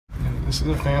this is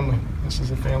a family. This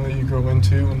is a family you grow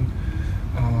into, and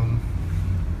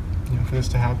for this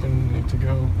to happen, to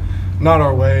go not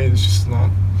our way, it's just not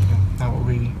what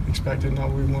we expected, not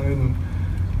what we wanted, and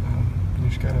you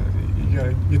just gotta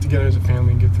get together as a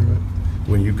family and get through it.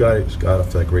 When you guys got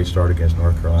off to that great start against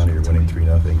North Carolina, you're winning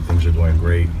 3-0, things are going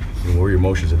great. What were your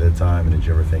emotions at that time, and did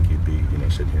you ever think you'd be,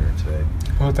 sitting here today?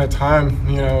 Well, at that time,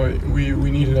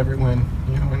 we needed every win.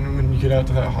 And when you get out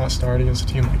to that hot start against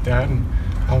a team like that, and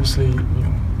obviously,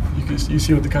 you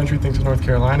see what the country thinks of North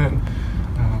Carolina, and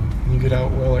when you get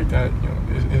out well like that,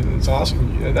 it's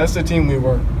awesome. That's the team we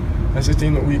were. That's the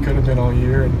team that we could have been all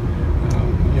year, and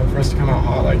for us to come out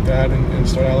hot like that and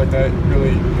start out like that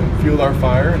really fueled our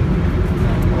fire.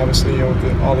 And obviously,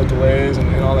 with all the delays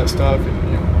and all that stuff,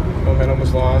 momentum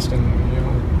was lost,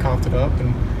 and coughed it up.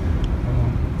 And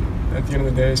at the end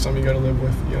of the day, something you got to live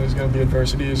with. There's going to be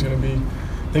adversity. There's going to be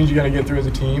things you got to get through as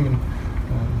a team, and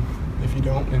if you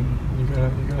don't, then you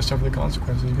got to suffer the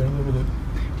consequences. You got to live with it.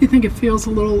 Do you think it feels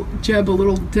Jeb, a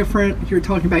little different? You're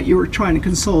talking about you were trying to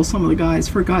console some of the guys,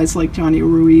 for guys like Johnny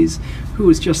Ruiz, who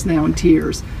is just now in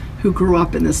tears, who grew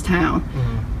up in this town,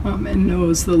 and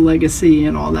knows the legacy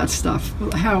and all that stuff.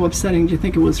 How upsetting do you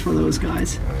think it was for those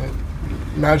guys?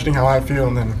 Imagining how I feel,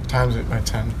 and then times it by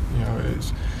 10.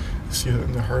 It's see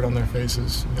the hurt on their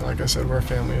faces. Like I said, we're a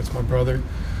family. It's my brother.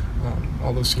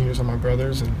 All those seniors are my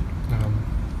brothers, and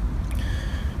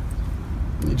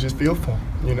you just feel for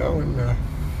them, and.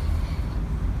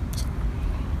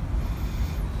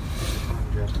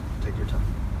 Just take your time.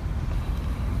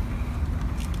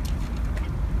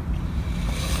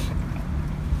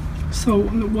 So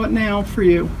what now for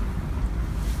you?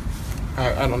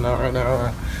 I don't know right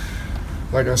now.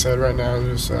 Like I said, right now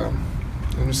I'm just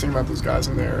thinking about those guys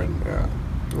in there, and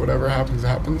whatever happens,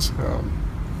 happens.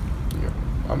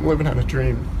 I'm living out a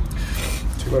dream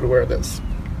to go to wear this.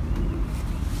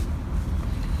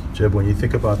 Jeb, when you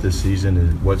think about this season,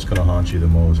 what's going to haunt you the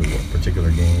most, or what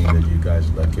particular game that you guys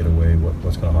let get away?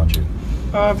 What's going to haunt you?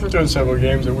 I think there's several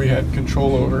games that we had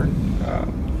control over.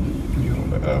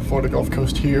 Florida Gulf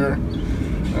Coast here,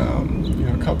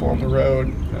 a couple on the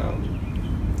road.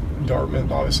 Dartmouth,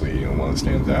 obviously, one that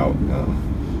stands out.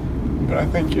 But I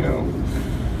think,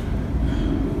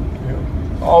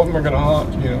 all of them are going to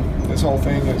haunt. This whole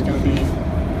thing is going to be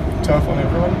tough on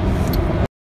everyone.